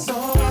it's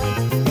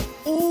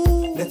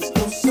alright, let's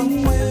go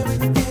somewhere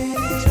and get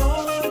it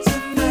on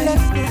tonight.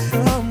 Let's go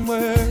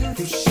somewhere.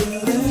 You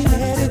shouldn't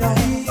have to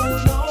be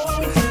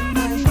alone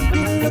tonight.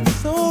 You look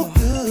so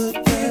good,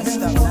 girl. It's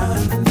the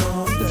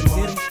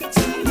one-on-one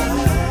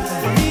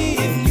tonight. Me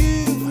and you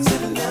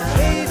tonight,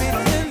 baby,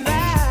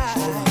 tonight.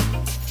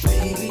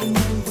 Baby,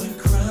 when we're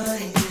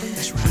crying,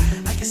 that's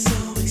right. I get so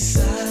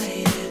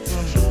excited.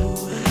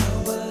 Oh,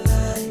 how I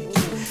like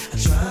it. I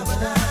try,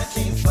 but I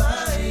can't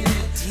find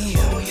it.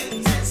 Oh,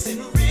 you're dancing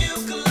real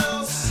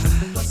close.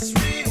 Plus it's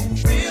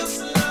real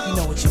slow. You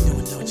know what you're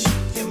doing, don't you?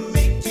 You're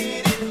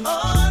making it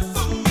hard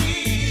for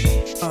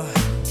me.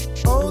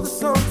 Oh, the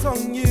song's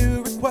on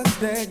you,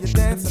 requested. You're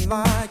dancing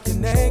like you're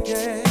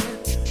naked.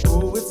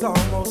 Oh, it's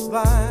almost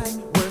like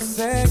we're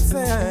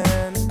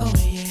sexing. Oh,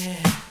 yeah.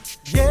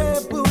 Yeah,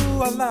 boo,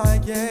 I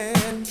like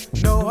it.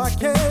 No, I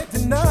can't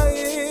deny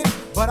it.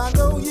 But I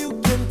know you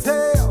can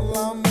tell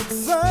I'm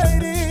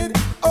excited.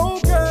 Oh,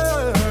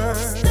 girl.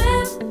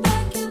 Step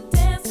back, you're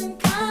dancing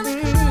kinda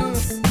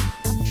close.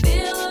 I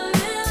feel a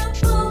little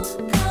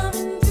pull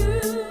coming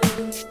through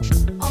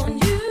on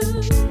you.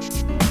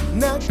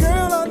 Now,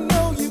 girl, I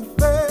know you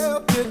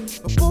felt it.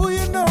 But boy,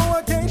 you know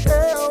I can't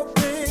help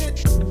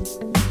it.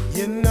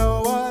 You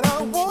know what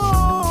I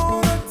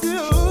wanna do.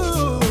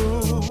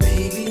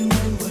 Baby,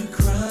 when we're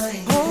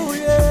crying, Oh,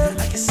 yeah.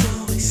 I get so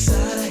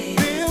excited.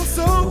 Feel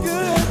so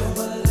good,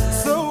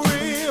 so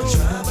real.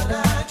 Try, but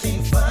I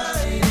can't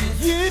find it.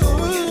 You,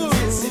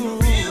 Dancing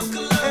real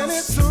close. and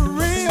it's a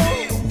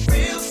real,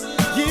 Real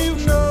slow. you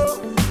know.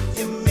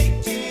 You're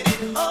making it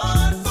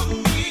hard for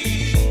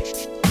me.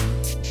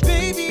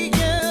 Baby,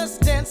 yes,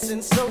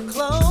 dancing so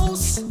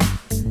close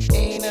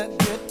ain't a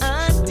good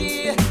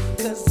idea.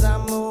 'Cause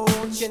I'm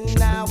watching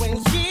now and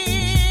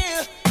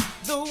here.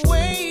 The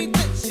way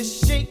that you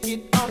shake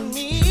it on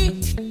me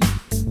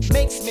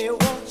makes me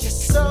want you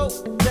so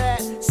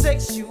bad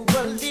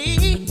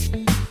sexually.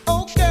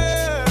 Oh,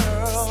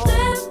 girl.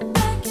 Step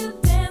back, you're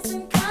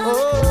dancing kinda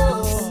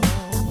close.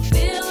 I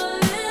feel a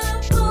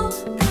little pull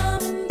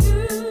coming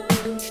through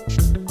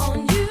on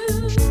you.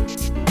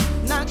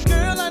 Now,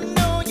 girl, I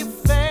know you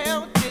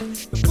felt it.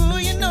 But boy,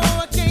 you know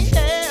I can't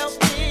help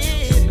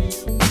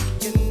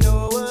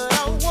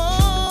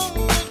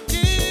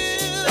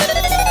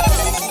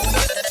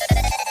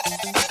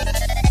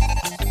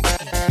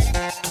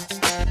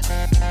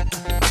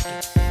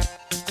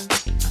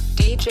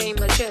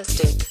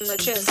majestic,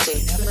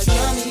 majestic,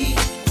 Johnny,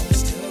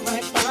 still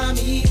right by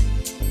me.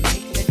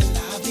 Make it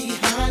lively,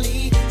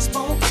 highly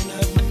spoken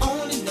of. My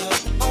only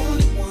love, the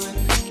only one.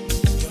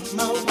 You're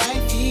my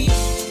wifey.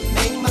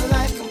 Make my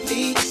life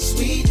complete,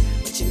 sweet.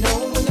 But you know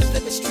when the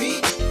flip is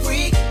street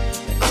freak.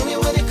 But only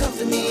when it comes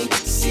to me.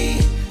 See,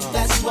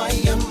 that's why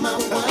you're my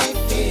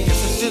wifey.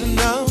 Guess I should've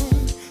known,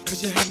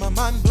 'cause you had my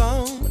mind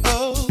blown.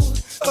 Oh,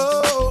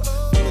 oh,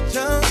 from the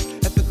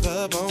jump at the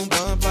club on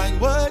bump like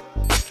what?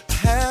 I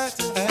had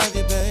to have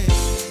you, babe.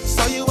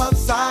 Saw you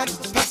outside,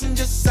 the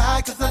passenger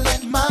side, 'cause I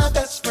let my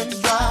best friend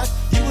drive.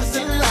 You was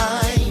in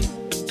line.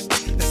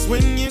 That's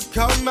when you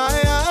caught my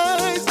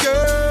eyes,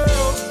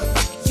 girl.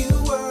 You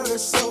were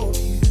so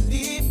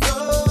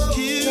beautiful.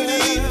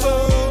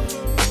 Beautiful.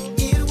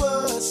 It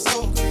was so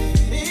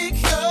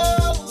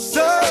critical.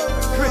 So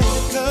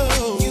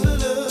critical. You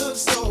look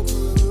so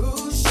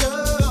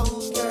crucial,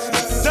 girl.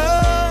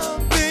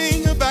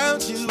 Something about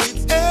you,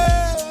 it's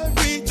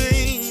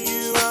everything.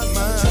 You are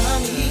mine.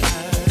 Johnny,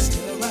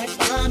 still right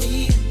by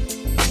me.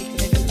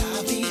 Make it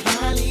lively,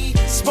 highly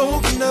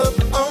Spoken of,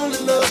 only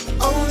love,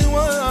 only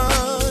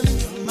one.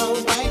 You're my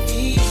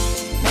wifey.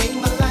 Make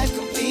my life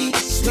complete,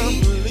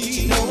 sweet. But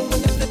you know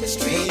when the flip is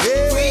street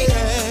free.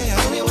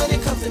 Only when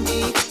it comes to me.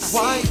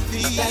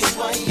 Wifey. That's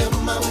why you're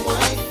my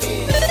wifey.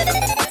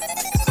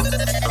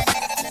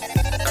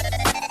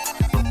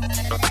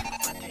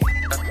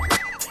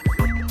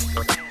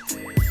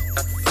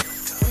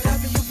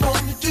 Whatever you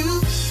wanna do,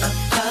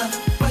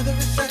 whether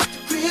it's at the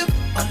crib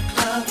or the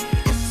club,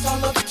 it's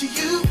all up to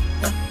you.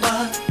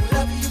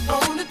 Whatever you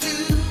wanna do,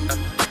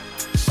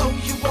 so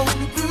you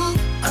wanna groove.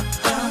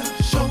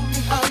 Show me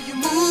how you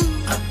move.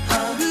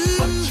 What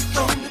you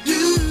gonna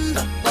do?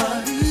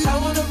 I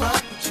wanna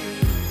rock with you.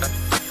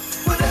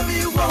 Whatever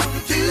you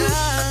wanna do.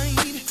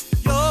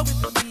 You're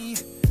with me.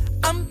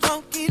 I'm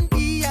talking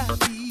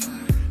VIP.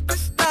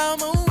 This time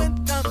I'm with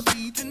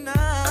me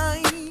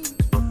tonight.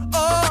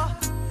 Oh,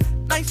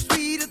 nice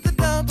sweet at the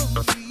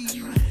double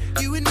tree.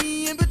 You and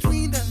me in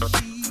between the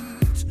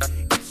sheets.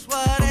 It's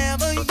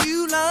whatever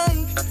you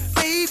like,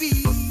 baby.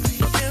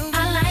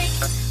 I like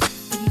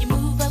when you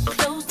move up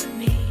close to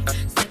me,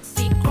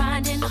 sexy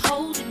grinding,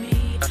 holding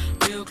me,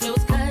 real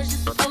close 'cause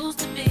you're supposed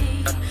to be,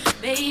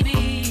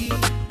 baby.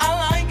 I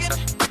like it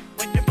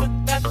when you put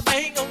that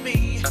thing on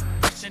me,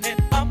 pushing it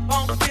up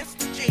on against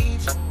the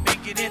jeans,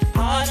 making it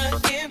harder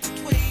in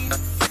between,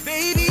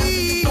 baby.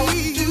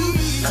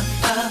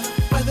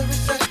 Whether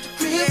it's at the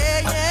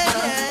crib,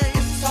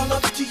 it's all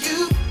up to you.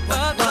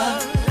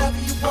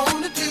 Whatever you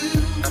wanna do,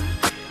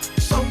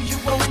 so you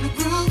wanna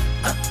groove.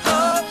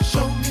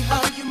 Show me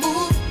how you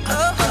move.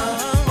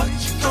 What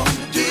you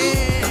gonna do?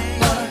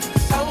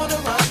 'Cause I wanna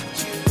rock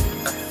with you.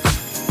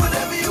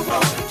 Whatever you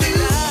wanna do.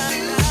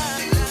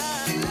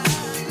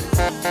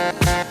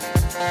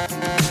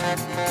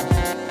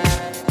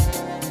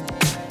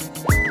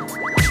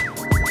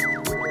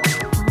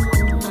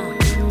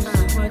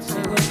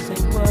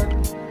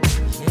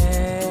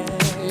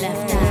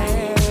 Left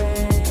eye,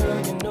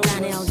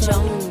 Donnell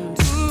Jones.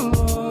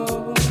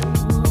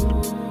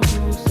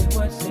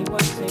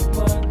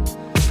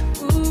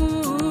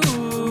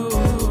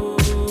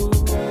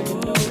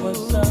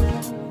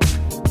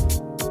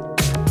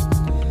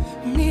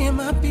 Me and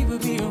my people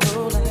be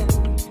rolling,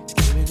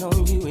 scheming on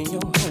you and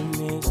your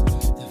homies.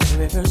 The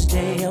very first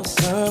day of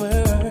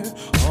summer,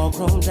 all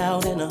grown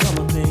out in a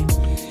Hummer, babe.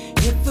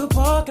 Hit the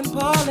park and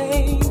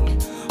parlay.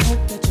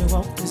 Hope that you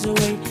walk this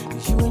way,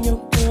 'cause you and your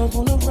girls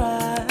wanna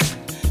ride.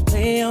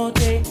 Play all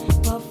day,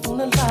 puff on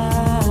the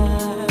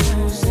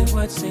line. Say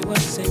what, say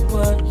what, say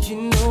what. You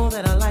know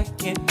that I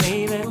like it,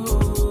 baby.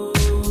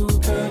 Ooh,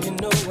 girl, you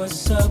know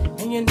what's up,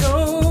 and you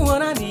know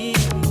what I need.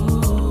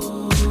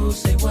 Ooh,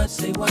 say what,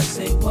 say what,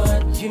 say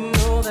what. You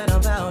know that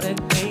I'm about it,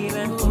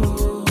 baby.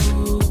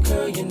 Ooh,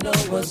 girl, you know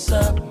what's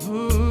up.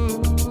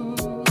 I'm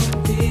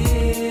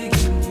digging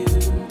you,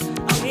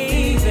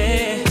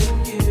 baby.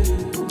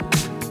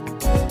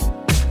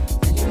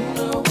 And you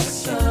know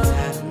what's up,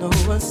 I know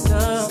what's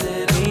up,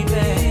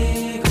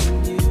 baby.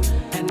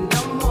 And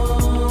I'm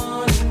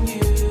wanting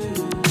you.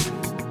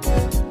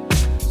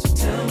 So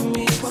tell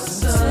me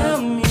what's up.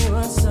 Tell me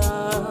what's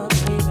up,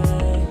 baby.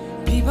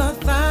 People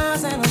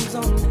thighs and I'm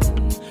zoning.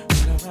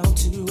 Run around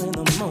 2 in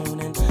the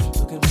morning,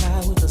 looking fly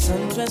with a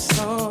sundress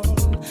on.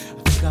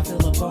 I think I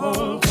feel a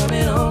bone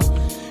coming on.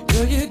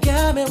 Girl, you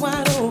got me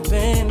wide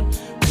open.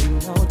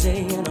 Waiting all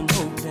day and I'm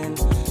hoping.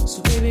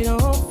 So baby,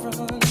 don't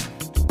front.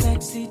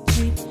 Backseat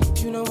Jeep,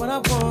 you know what I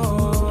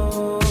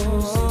want.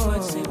 Say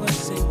what, say what,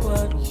 say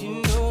what.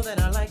 You know that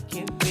I like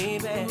it,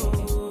 baby.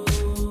 Ooh,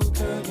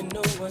 girl, you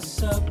know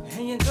what's up,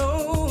 and you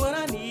know what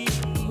I need.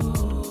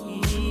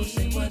 Ooh,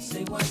 say what,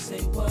 say what,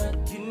 say what.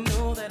 You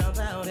know that I'm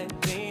about it,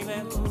 baby.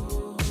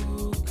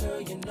 Ooh,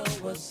 girl, you know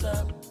what's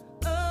up.